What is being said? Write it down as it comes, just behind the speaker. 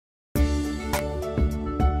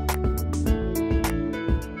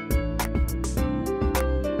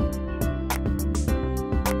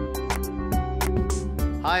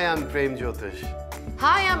Hi, I'm Prem Jyotish.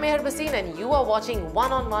 Hi, I'm Meher Bhasin and you are watching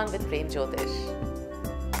One on One with Prem Jyotish.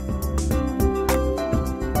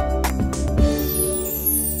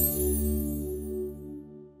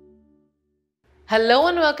 Hello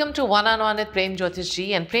and welcome to One on One with Prem Jyotish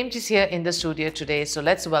ji, and Prem ji is here in the studio today, so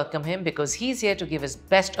let's welcome him because he's here to give his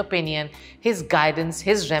best opinion, his guidance,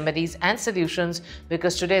 his remedies and solutions,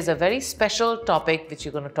 because today is a very special topic which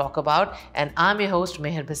you're going to talk about, and I'm your host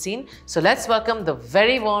Meher Bhasin. So let's welcome the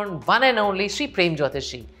very one and only Sri Prem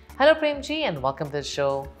Jyotish ji. Hello Prem ji and welcome to the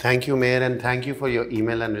show. Thank you, Meher, and thank you for your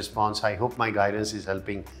email and response. I hope my guidance is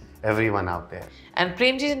helping everyone out there. And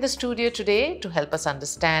Prem ji is in the studio today to help us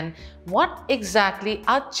understand what exactly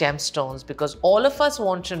are gemstones, because all of us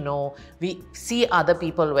want to know. We see other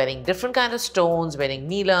people wearing different kind of stones, wearing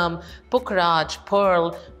neelam, pukhraj,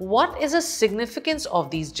 pearl. What is the significance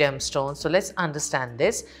of these gemstones? So let's understand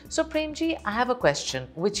this. So Prem ji, I have a question,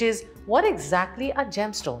 which is what exactly are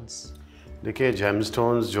gemstones? देखिए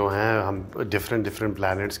gemstones जो हैं हम different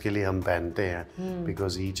planets के लिए हम पहनते हैं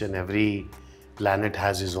because each and every planet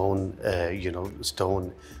has his own stone.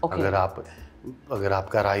 Okay. अगर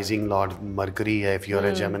आपका rising lord Mercury है, if you are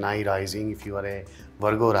a Gemini rising, if you are a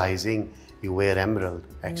Virgo rising, you wear emerald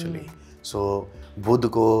actually. So बुध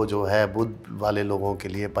को जो है बुध वाले लोगों के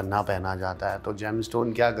लिए पन्ना पहना जाता है. तो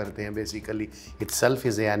जेमस्टोन क्या करते हैं basically itself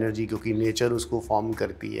is a energy, क्योंकि नेचर उसको फॉर्म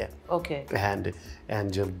करती है. Okay.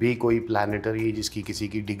 एंड जब भी कोई प्लानिटरी जिसकी किसी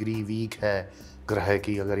की डिग्री वीक है ग्रह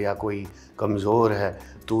की अगर या कोई कमज़ोर है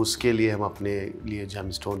तो उसके लिए हम अपने लिए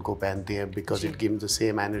जेमस्टोन को पहनते हैं because it gives the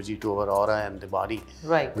same energy to our aura and the body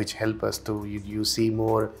which help us to you see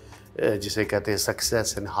मोर जिसे कहते हैं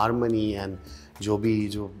सक्सेस एंड हार्मनी एंड जो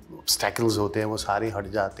obstacles होते हैं वो सारे हट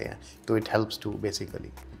जाते हैं. तो it helps to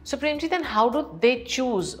basically. So Prem ji, then how do they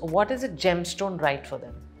choose what is a gemstone right for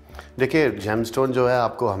them? देखिए जेमस्टोन जो है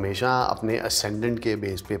आपको हमेशा अपने असेंडेंट के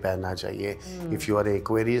बेस पे पहनना चाहिए. If you are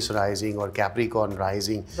Aquarius rising और Capricorn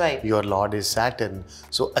rising, your Lord is Saturn.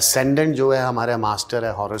 So ascendant जो है हमारा मास्टर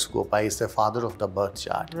है horoscope, is the father of the birth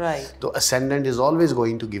chart. तो ascendant is always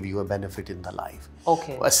going to give you a benefit in the life.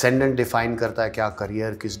 Ascendant define करता है क्या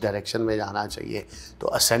career किस direction में जाना चाहिए. तो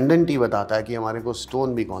असेंडेंट ही बताता है कि हमारे को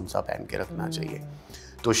स्टोन भी कौन सा पहन के रखना चाहिए.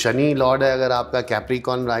 तो शनि लॉर्ड है अगर आपका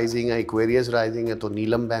कैप्रिकॉर्न राइजिंग है, एक्वेरियस राइजिंग है तो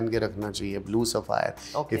नीलम पहन के रखना चाहिए, blue sapphire.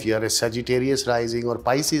 If you R A Sagittarius rising और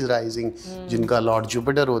पाइसिस राइजिंग जिनका लॉर्ड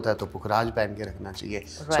जुपिटर होता है तो पुखराज पहन के रखना चाहिए.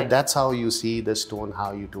 So that's how you see the stone,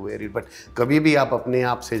 how you to where it. But कभी भी आप अपने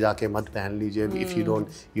आप से जाके मत पहन लीजिए. If you don't,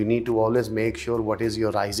 you need to always make sure what is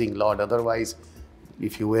your rising Lord. Otherwise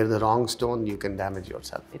if you wear the wrong stone, you can damage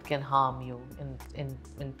yourself. It can harm you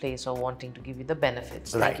in place of wanting to give you the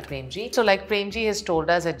benefits. Right. Thank you, Prem ji. So like Prem ji has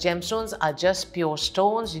told us that gemstones are just pure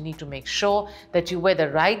stones. You need to make sure that you wear the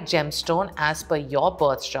right gemstone as per your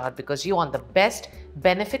birth chart because you want the best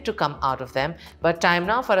benefit to come out of them. But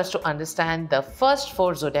time now for us to understand the first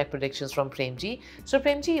 4 zodiac predictions from Prem ji. So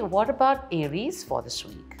Prem ji, what about Aries for this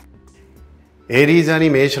week? Aries यानी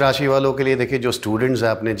मेष राशि वालों के लिए देखिए जो students हैं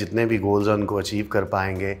अपने जितने भी गोल्स हैं उनको अचीव कर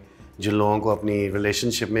पाएंगे. जिन लोगों को अपनी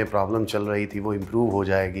रिलेशनशिप में प्रॉब्लम चल रही थी वो इम्प्रूव हो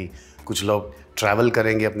जाएगी. कुछ लोग ट्रैवल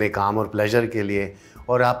करेंगे अपने काम और प्लेजर के लिए,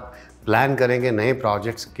 और आप प्लान करेंगे नए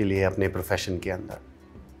प्रोजेक्ट्स के लिए अपने प्रोफेशन के अंदर.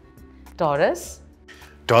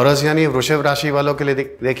 टॉरस यानी वृषभ राशि वालों के लिए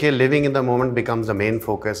देखिए living in the moment becomes the main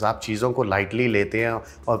focus. आप चीज़ों को लाइटली लेते हैं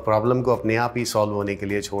और प्रॉब्लम को अपने आप ही सॉल्व होने के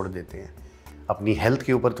लिए छोड़ देते हैं. अपनी हेल्थ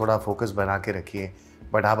के ऊपर थोड़ा फोकस बना के रखिए,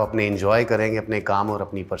 बट आप अपने एंजॉय करेंगे अपने काम और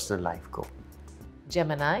अपनी पर्सनल लाइफ को.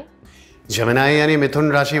 जेमिनी यानी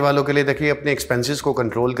मिथुन राशि वालों के लिए देखिए अपने एक्सपेंसेस को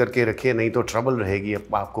कंट्रोल करके रखिए, नहीं तो ट्रबल रहेगी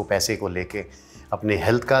आपको पैसे को लेके. अपने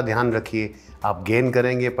हेल्थ का ध्यान रखिए. आप गेन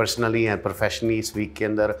करेंगे पर्सनली एंड प्रोफेशनली इस वीक के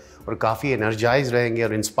अंदर, और काफ़ी एनर्जाइज रहेंगे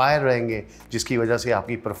और इंस्पायर रहेंगे, जिसकी वजह से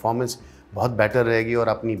आपकी परफॉर्मेंस बहुत बेटर रहेगी और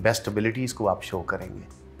अपनी बेस्ट एबिलिटीज़ को आप शो करेंगे.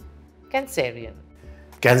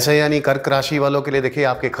 कैंसर यानी कर्क राशि वालों के लिए देखिए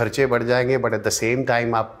आपके खर्चे बढ़ जाएंगे, but at the same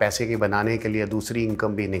time आप पैसे के बनाने के लिए दूसरी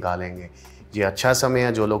इनकम भी निकालेंगे. ये अच्छा समय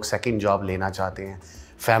है जो लोग सेकंड जॉब लेना चाहते हैं.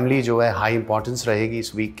 फैमिली जो है हाई इंपॉर्टेंस रहेगी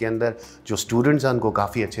इस वीक के अंदर. जो स्टूडेंट्स हैं उनको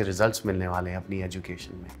काफ़ी अच्छे रिजल्ट्स मिलने वाले हैं अपनी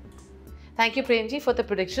एजुकेशन में. Thank you Prem ji for the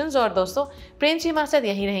predictions. और दोस्तों प्रेम जी हमारे साथ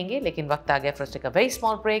यहीं रहेंगे, लेकिन वक्त आ गया for a very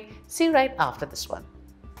small break. C you right after this one.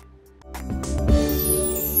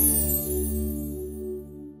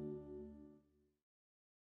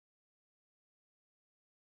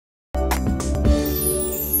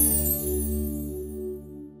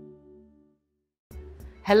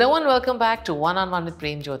 Hello and welcome back to One on One with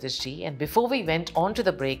Prem Jyotish ji. And before we went on to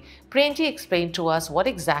the break, Prem ji explained to us what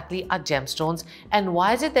exactly are gemstones and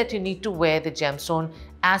why is it that you need to wear the gemstone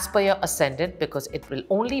as per your ascendant, because it will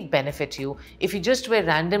only benefit you. If you just wear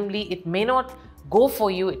randomly, it may not go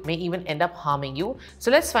for you, it may even end up harming you.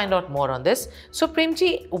 So let's find out more on this. So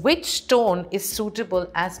Premji, which stone is suitable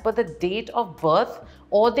as per the date of birth,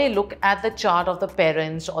 or they look at the chart of the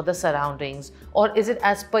parents or the surroundings, or is it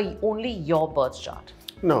as per only your birth chart?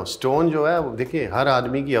 No stone जो है देखिए हर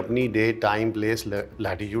आदमी की अपनी date time place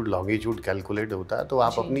latitude longitude calculate होता है, तो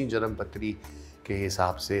आप अपनी जन्म पत्री के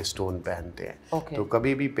हिसाब से स्टोन पहनते हैं। तो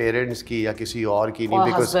कभी भी पेरेंट्स की या किसी और की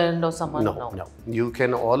नहीं, because no you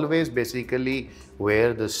can always basically wear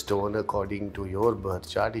the stone according to your birth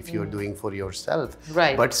chart if you're doing for yourself.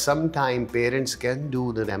 Right. But sometime parents can do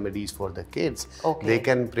the remedies for the kids. They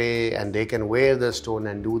can pray and they can wear the stone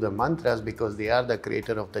and do the mantras because they are the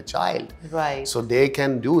creator of the child. Right. So they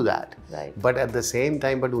can do that. Right. But at the same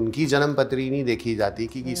time, but उनकी जन्म पत्री नहीं देखी जाती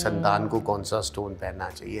कि संतान को कौन सा stone पहनना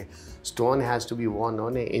चाहिए. Stone has to be worn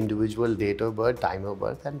on an individual date of birth, time of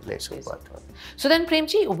birth and place of birth. So then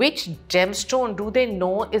Premji, which gemstone do they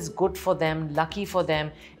know is good for them, lucky for them?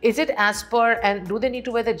 Is it as per, and do they need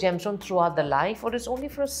to wear the gemstone throughout the life, or is only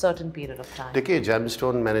for a certain period of time? देखिए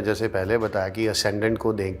gemstone मैंने जैसे पहले बताया कि ascendant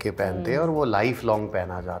को देख के पहनते हैं और वो लाइफ लॉन्ग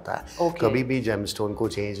पहना जाता है। कभी भी gemstone को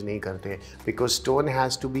चेंज नहीं करते because stone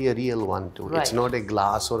has to be a real one too. It's not a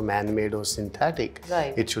glass or man-made or synthetic.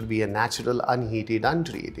 It should be a natural, unheated,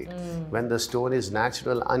 untreated. When the stone is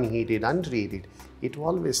natural, unheated, untreated, it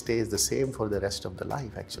always stays the same for the rest of the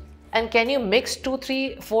life actually. And can you mix 2,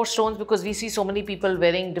 3, 4 stones, because we see so many people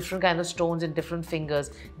wearing different kind of stones in different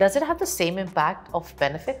fingers? Does it have the same impact of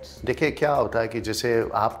benefits? देखिए क्या होता है कि जैसे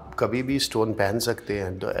आप कभी भी stone पहन सकते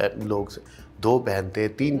हैं, लोग 2 पहनते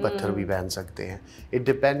हैं, 3 पत्थर भी पहन सकते हैं। इट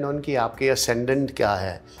डिपेंड ऑन कि आपके असेंडेंट क्या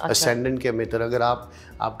है। असेंडेंट के मित्र, अगर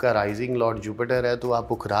आपका राइजिंग लॉर्ड जुपिटर है तो आप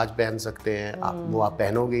पुखराज पहन सकते हैं, आप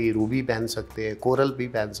पहनोगे ही, रूबी पहन सकते हैं, कोरल भी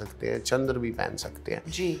पहन सकते हैं, चंद्र भी पहन सकते हैं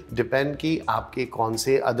जी। डिपेंड कि आपके कौन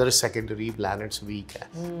से अदर सेकेंडरी प्लैनेट्स वीक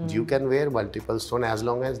है। You can wear multiple stone age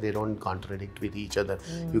long as they don't contradict with each other.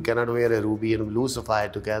 You can not where a Ruby and blue sapphire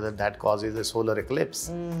together, that causes a solar Eclipse.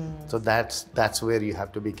 So that's where you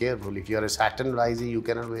have to be careful. If you are a Saturn rising, you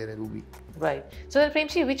cannot wear a ruby. Right. So then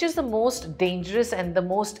Premji, which is the most dangerous and the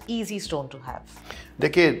most easy stone to have?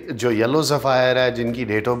 देखिए जो yellow sapphire है, जिनकी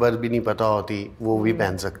date of birth भी नहीं पता होती, वो भी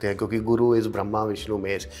पहन सकते हैं क्योंकि गुरु is Brahma Vishnu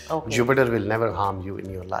Mahesh. Jupiter will never harm you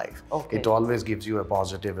in your life. It always gives you a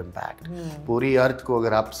positive impact. पूरी अर्थ को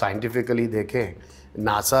अगर आप साइंटिफिकली देखें,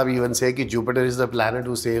 नासा भी इवन से कि Jupiter is the planet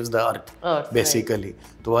who saves the earth basically.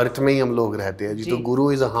 तो अर्थ में ही हम लोग रहते हैं जी। तो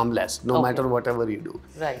गुरु is a harmless no matter whatever you do.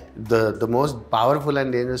 The most powerful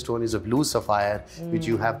and dangerous stone is a blue sapphire which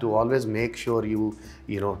you have to always make sure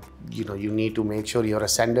you need to make sure your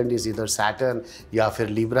ascendant is either Saturn या फिर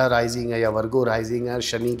Libra rising है या Virgo rising है,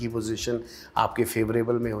 शनि की position आपके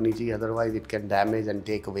favourable में होनी चाहिए, otherwise it can damage and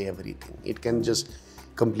take away everything. It can just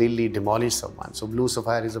completely demolish someone. So blue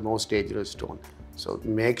sapphire is the most dangerous stone. So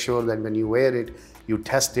make sure that when you wear it, you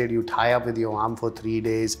test it, you tie up with your arm for 3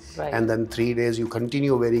 days, and then 3 days you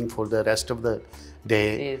continue wearing for the rest of the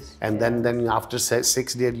day, and then after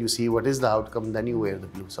 6 days you see what is the outcome, then you wear the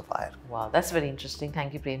blue sapphire. Wow, that's very interesting.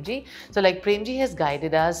 Thank you, Premji. So like Premji has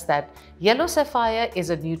guided us that yellow sapphire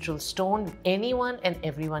is a neutral stone. Anyone and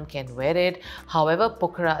everyone can wear it. However,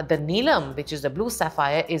 the Neelam, which is the blue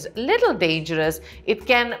sapphire, is a little dangerous. It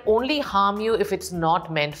can only harm you if it's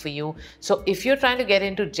not meant for you. So if you're trying to get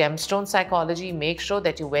into gemstone psychology, make sure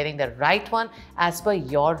that you're wearing the right one as per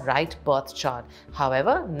your right birth chart.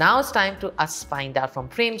 However, now it's time to us find out from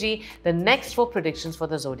Premji the next 4 predictions for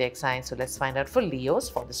the zodiac signs. So let's find out for Leos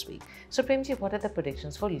for this week. So Premji, what are the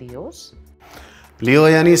predictions for Leos? लियो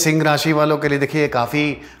यानी सिंह राशि वालों के लिए देखिए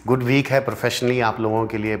काफ़ी good week है। Professionally आप लोगों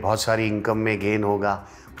के लिए बहुत सारी इनकम में गेन होगा।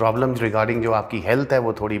 प्रॉब्लम्स रिगार्डिंग जो आपकी हेल्थ है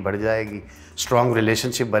वो थोड़ी बढ़ जाएगी। स्ट्रॉन्ग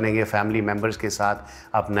रिलेशनशिप बनेंगे फैमिली मेम्बर्स के साथ,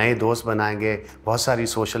 आप नए दोस्त बनाएंगे, बहुत सारी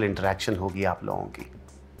सोशल इंटरेक्शन होगी आप लोगों की।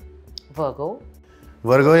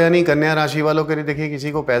 वर्गो यानी कन्या राशि वालों के लिए देखिए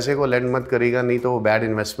किसी को पैसे को लेंड मत करेगा, नहीं तो वो बैड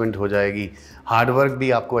इन्वेस्टमेंट हो जाएगी। हार्ड वर्क भी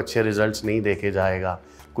आपको अच्छे रिजल्ट्स नहीं देखे जाएगा।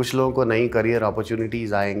 कुछ लोगों को नई करियर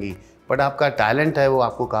अपॉर्चुनिटीज़ आएंगी, बट आपका टैलेंट है वो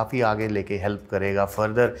आपको काफ़ी आगे लेके हेल्प करेगा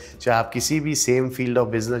फर्दर, चाहे आप किसी भी सेम फील्ड ऑफ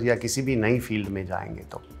बिजनेस या किसी भी नई फील्ड में जाएंगे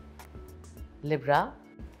तो।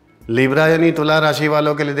 लिब्रा यानी तुला राशि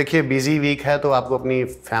वालों के लिए देखिए बिजी वीक है, तो आपको अपनी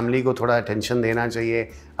फैमिली को थोड़ा अटेंशन देना चाहिए।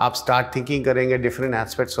 आप स्टार्ट थिंकिंग करेंगे different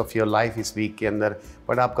aspects of your life इस वीक के अंदर,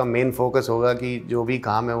 बट आपका मेन फोकस होगा कि जो भी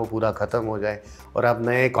काम है वो पूरा ख़त्म हो जाए और आप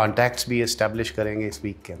नए कॉन्टैक्ट्स भी इस्टेब्लिश करेंगे इस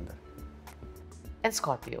वीक के अंदर।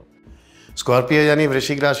 स्कॉर्पियो यानी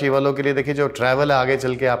वृश्चिक राशि वालों के लिए देखिए जो ट्रैवल है आगे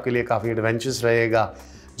चल के आपके लिए काफ़ी एडवेंचरस रहेगा।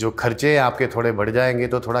 जो खर्चे आपके थोड़े बढ़ जाएंगे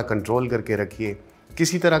तो थोड़ा कंट्रोल करके रखिए।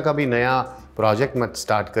 किसी तरह का भी नया प्रोजेक्ट मत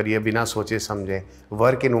स्टार्ट करिए बिना सोचे समझे।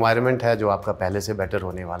 वर्क इन्वायरमेंट है जो आपका पहले से बेटर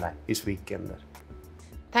होने वाला है इस वीक के अंदर।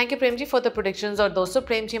 Thank you Prem ji for the predictions. और दोस्तों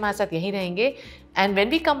प्रेम जी हमारे साथ यहीं रहेंगे. And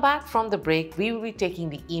when we come back from the break, we will be taking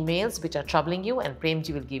the emails which are troubling you, and Prem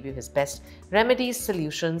ji will give you his best remedies,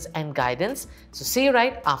 solutions, and guidance. So see you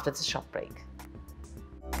right after this short break.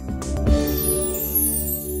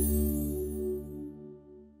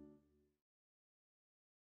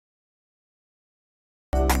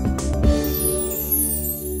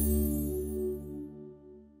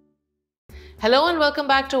 Hello and welcome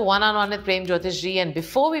back to One on One with Prem Jyotish Ji. And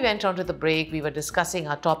before we went on to the break, we were discussing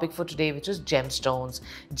our topic for today, which is gemstones.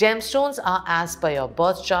 Gemstones are as per your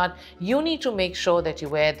birth chart. You need to make sure that you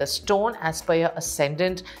wear the stone as per your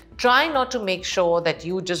ascendant. Try not to make sure that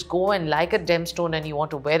you just go and like a gemstone and you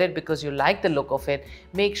want to wear it because you like the look of it.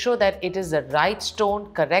 Make sure that it is the right stone,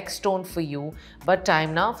 correct stone for you. But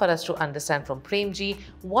time now for us to understand from Prem Ji,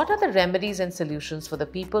 what are the remedies and solutions for the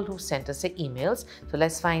people who sent us the emails. So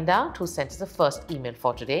let's find out who sent us the first email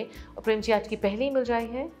for today. और प्रेम जी आज की पहली email जाई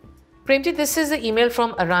है. Prem ji, this is an email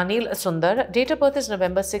from Ranil Sundar. Date of birth is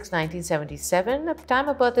November 6, 1977. Time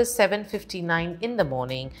of birth is 7:59 in the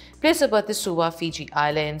morning. Place of birth is Suva, Fiji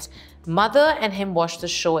Islands. Mother and him watch the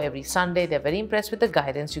show every Sunday. They're very impressed with the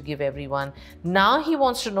guidance you give everyone. Now he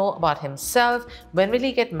wants to know about himself. When will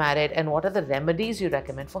he get married and what are the remedies you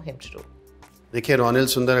recommend for him to do? देखिए रोनिल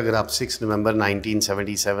सुंदर, अगर आप 6 नवंबर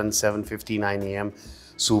 1977 7:59 AM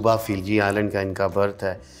सूबा Fiji island का इनका birth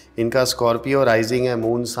है. इनका Scorpio rising है,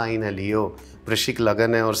 मून साइन है लियो, वृश्चिक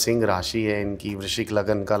लगन है और सिंह राशि है इनकी. वृश्चिक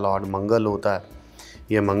लगन का लॉर्ड मंगल होता है.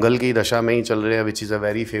 ये मंगल की दशा में ही चल रहे हैं, which is a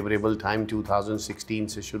very favourable time. 2016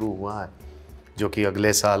 से शुरू हुआ है जो कि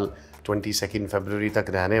अगले साल 22 फरवरी तक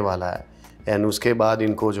रहने वाला है. एंड उसके बाद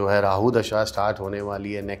इनको जो है राहु दशा स्टार्ट होने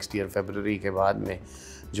वाली है नेक्स्ट ईयर फरवरी के बाद में,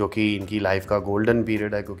 जो कि इनकी लाइफ का गोल्डन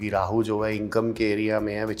पीरियड है क्योंकि राहु जो है इनकम के एरिया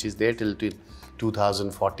में है, which is there till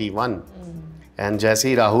 2041. And जैसे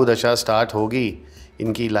ही राहु दशा स्टार्ट होगी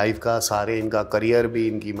इनकी लाइफ का सारे, इनका करियर भी,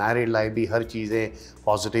 इनकी मैरिड लाइफ भी, हर चीज़ें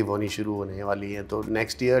पॉजिटिव होनी शुरू होने वाली हैं. तो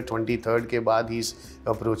नेक्स्ट ईयर 23rd के बाद he is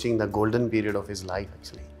approaching the golden period of his life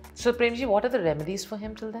actually. So Prem ji, what are the remedies for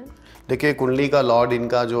him till then? देखिए कुंडली का लॉर्ड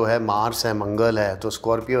इनका जो है मार्स है, मंगल है, तो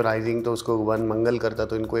स्कॉर्पियो राइजिंग तो उसको वन मंगल करता,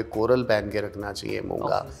 तो इनको एक कोरल पहन के रखना चाहिए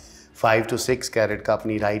मूंगा. 5 to 6 कैरेट का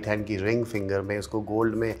अपनी राइट हैंड की रिंग फिंगर में, उसको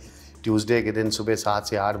गोल्ड में ट्यूसडे के दिन सुबह 7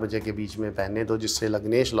 से 8 बजे के बीच में पहने तो जिससे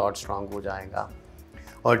लग्नेश लॉर्ड स्ट्रांग हो जाएगा.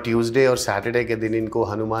 और ट्यूसडे और सैटरडे के दिन इनको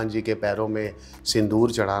हनुमान जी के पैरों में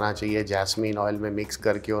सिंदूर चढ़ाना चाहिए जैस्मिन ऑयल में मिक्स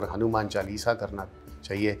करके, और हनुमान चालीसा करना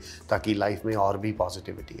चाहिए ताकि लाइफ में और भी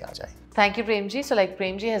पॉजिटिविटी आ जाए. Thank you Prem ji. So like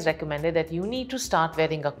Prem ji has recommended that you need to start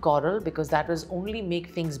wearing a coral because that will only make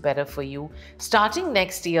things better for you. Starting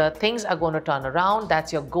next year, things are going to turn around.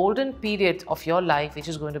 That's your golden period of your life which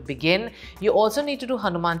is going to begin. You also need to do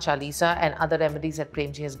Hanuman Chalisa and other remedies that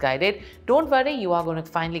Prem ji has guided. Don't worry, you are going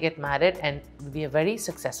to finally get married and it will be a very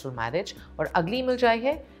successful marriage. और अगली मिल जाए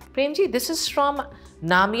है Prem ji, this is from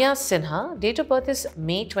Namia Sinha. Date of birth is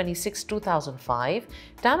May 26, 2005.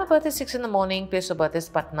 Time of birth is 6 in the morning. Place of birth is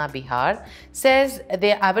Patna, Bihar. Says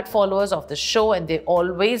they are avid followers of the show and they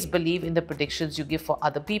always believe in the predictions you give for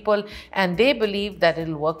other people, and they believe that it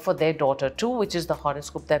will work for their daughter too, which is the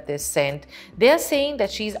horoscope that they sent. They are saying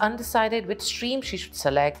that she is undecided which stream she should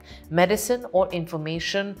select, medicine or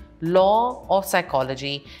information, law or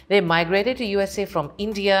psychology. They migrated to USA from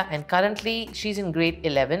India and currently she's in grade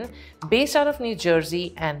 11 based out of New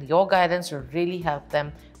Jersey, and your guidance will really help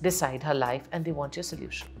them decide her life and they want your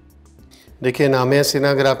solution. देखिए नामिया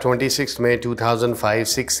सिन्हा, अगर आप 26 मई 2005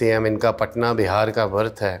 6 AM इनका पटना बिहार का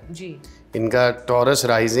birth है जी. इनका taurus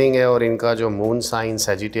rising है और इनका जो मून साइन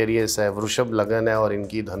सेजिटेरियस है, वृषभ लगन है और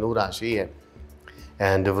इनकी धनु राशि है.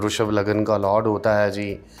 एंड वृषभ लगन का लॉर्ड होता है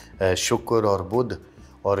जी शुक्र और बुध,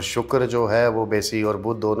 और शुक्र जो है वो और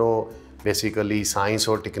बुध दोनों बेसिकली साइंस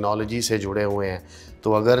और टेक्नोलॉजी से जुड़े हुए हैं.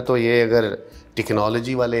 तो अगर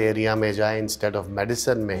टेक्नोलॉजी वाले एरिया में जाए इंस्टेड ऑफ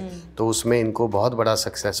मेडिसिन में तो उसमें इनको बहुत बड़ा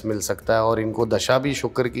सक्सेस मिल सकता है. और इनको दशा भी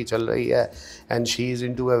शुक्र की चल रही है and she is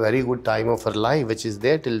into a very good time of her life which is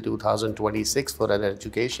there till 2026 for an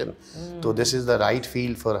education. तो this is the right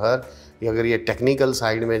field for her. अगर ये टेक्निकल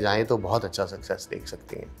साइड में जाएँ तो बहुत अच्छा सक्सेस देख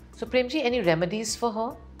सकती हैं. सो Prem ji, any remedies for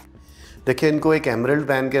her? देखिए इनको एक एमरल्ड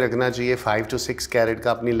पहन के रखना चाहिए 5 to 6 कैरेट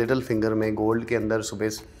का अपनी लिटिल फिंगर में गोल्ड के अंदर, सुबह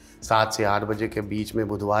 7 से 8 बजे के बीच में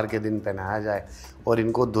बुधवार के दिन पहनाया जाए. और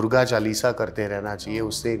इनको दुर्गा चालीसा करते रहना चाहिए,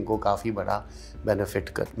 उससे इनको काफ़ी बड़ा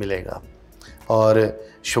बेनिफिट मिलेगा. और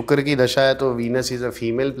शुक्र की दशा है तो Venus is a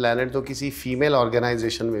female planet, तो किसी फीमेल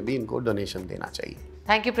ऑर्गेनाइजेशन में भी इनको डोनेशन देना चाहिए.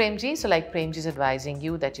 Thank you, Premji. So like Premji is advising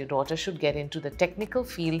you that your daughter should get into the technical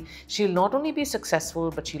field. She'll not only be successful,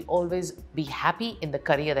 but she'll always be happy in the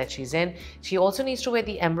career that she's in. She also needs to wear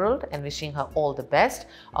the emerald, and wishing her all the best.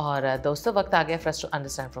 और दोस्तों वक्त आ गया for us to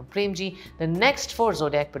understand from Premji the next 4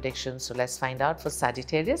 zodiac predictions. So let's find out for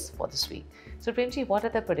Sagittarius for this week. So Premji, what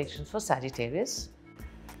are the predictions for Sagittarius?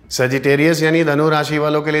 Sagittarius यानी धनु राशि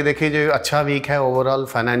वालों के लिए देखिए जो अच्छा वीक है ओवरऑल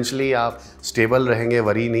फाइनेंशियली आप स्टेबल रहेंगे,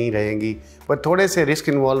 वरी नहीं रहेंगी, पर थोड़े से रिस्क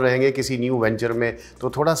इन्वॉल्व रहेंगे किसी न्यू वेंचर में, तो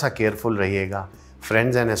थोड़ा सा केयरफुल रहिएगा।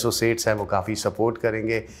 फ्रेंड्स एंड एसोसिएट्स हैं वो काफ़ी सपोर्ट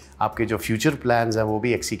करेंगे, आपके जो फ्यूचर प्लान्स हैं वो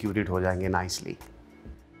भी एक्सिक्यूटेड हो जाएंगे नाइसली।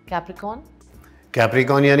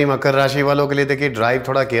 कैप्रिकॉन यानी मकर राशि वालों के लिए देखिए ड्राइव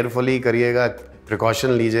थोड़ा केयरफुली करिएगा, प्रिकॉशन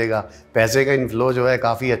लीजिएगा, पैसे का इन्फ्लो जो है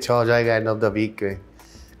काफ़ी अच्छा हो जाएगा एंड ऑफ द वीक के,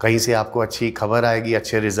 कहीं से आपको अच्छी खबर आएगी,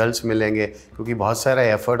 अच्छे रिजल्ट्स मिलेंगे, क्योंकि बहुत सारा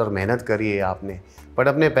एफर्ट और मेहनत करी है आपने, बट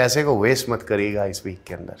अपने पैसे को वेस्ट मत करिएगा इस वीक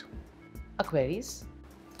के अंदर।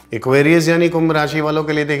 एक्वेरियस यानी कुंभ राशि वालों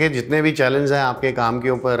के लिए देखिए जितने भी चैलेंज हैं आपके काम के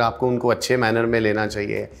ऊपर, आपको उनको अच्छे मैनर में लेना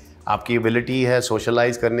चाहिए। आपकी एबिलिटी है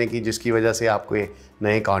सोशलाइज करने की, जिसकी वजह से आपको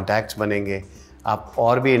नए कॉन्टैक्ट्स बनेंगे, आप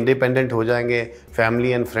और भी इंडिपेंडेंट हो जाएंगे। फैमिली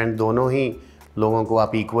एंड फ्रेंड दोनों ही लोगों को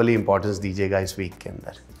आप इक्वली इंपॉर्टेंस दीजिएगा इस वीक के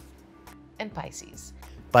अंदर।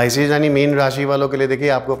 पाइसेस यानी मीन राशि वालों के लिए देखिए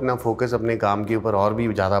आपको अपना फोकस अपने काम के ऊपर और भी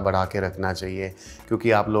ज़्यादा बढ़ा के रखना चाहिए,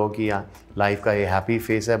 क्योंकि आप लोगों की लाइफ का ये हैप्पी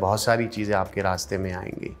फेस है, बहुत सारी चीज़ें आपके रास्ते में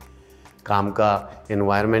आएंगी। काम का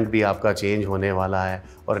एनवायरनमेंट भी आपका चेंज होने वाला है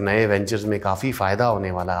और नए वेंचर्स में काफ़ी फ़ायदा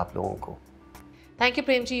होने वाला है आप लोगों को। Thank you,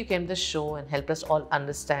 Premji. You came to the show and helped us all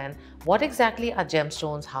understand what exactly are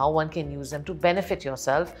gemstones, how one can use them to benefit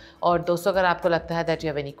yourself. और दोस्तों अगर आपको लगता है that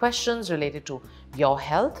you have any questions related to your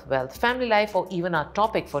health, wealth, family life, or even our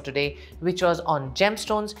topic for today, which was on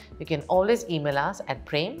gemstones, you can always email us at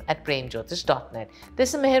prem@premjyotish.net.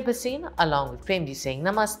 This is Meher Bhasin along with Premji saying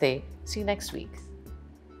Namaste. See you next week.